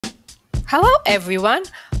Hello everyone!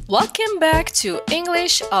 Welcome back to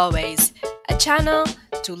English Always, a channel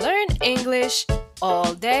to learn English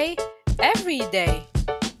all day, every day.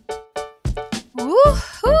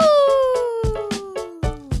 Woohoo!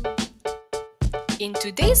 In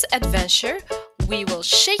today's adventure, we will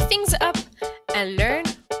shake things up and learn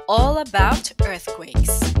all about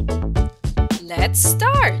earthquakes. Let's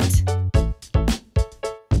start!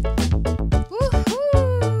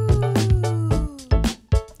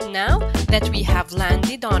 Now that we have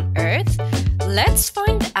landed on Earth, let's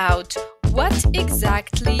find out what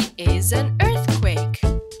exactly is an earthquake.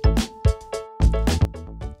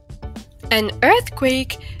 An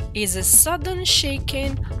earthquake is a sudden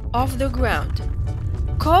shaking of the ground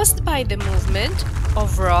caused by the movement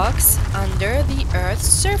of rocks under the Earth's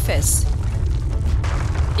surface.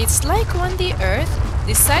 It's like when the Earth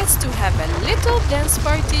decides to have a little dance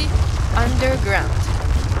party underground.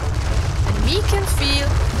 And we can feel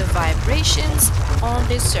the vibrations on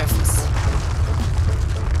the surface.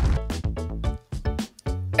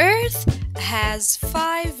 Earth has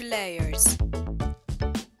 5 layers.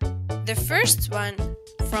 The first one,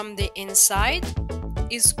 from the inside,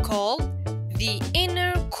 is called the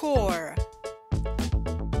inner core.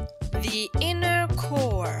 The inner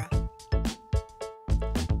core.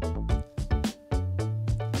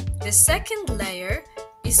 The second layer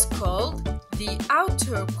is called the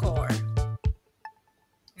outer core.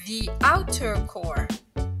 The outer core.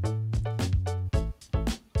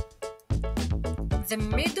 The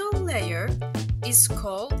middle layer is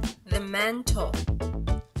called the mantle.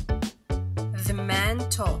 The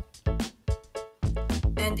mantle.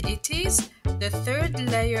 And it is the third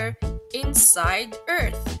layer inside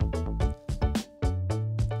Earth.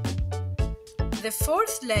 The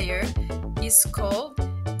fourth layer is called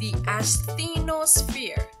the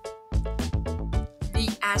asthenosphere. The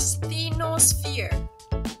asthenosphere.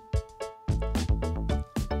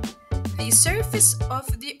 The surface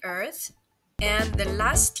of the Earth and the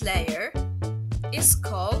last layer is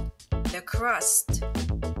called the crust.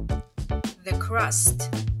 The crust.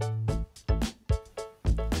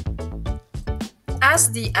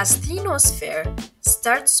 As the asthenosphere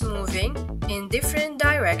starts moving in different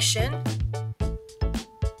directions,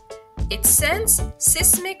 it sends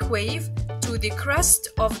seismic wave to the crust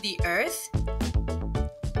of the Earth,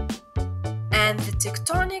 and the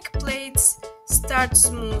tectonic plates starts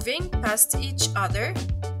moving past each other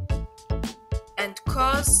and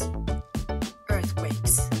cause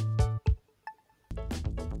earthquakes.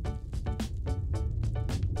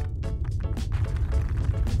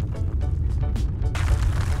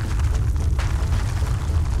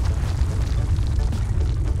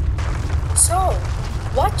 So,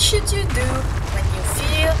 what should you do when you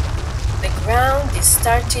feel the ground is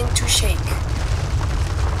starting to shake?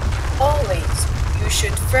 Always, you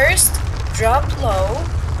should first drop low,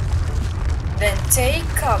 then take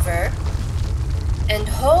cover, and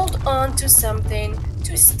hold on to something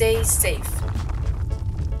to stay safe.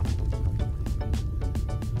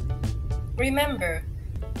 Remember,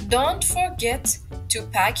 don't forget to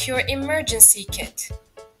pack your emergency kit.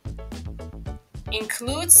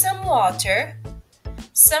 Include some water,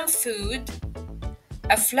 some food,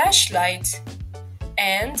 a flashlight,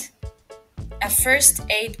 and a first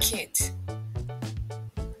aid kit.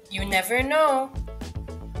 You never know.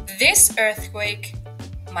 This earthquake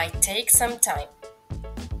might take some time.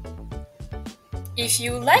 If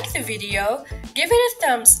you like the video, give it a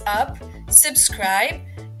thumbs up, subscribe,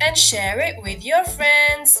 and share it with your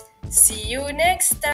friends. See you next time.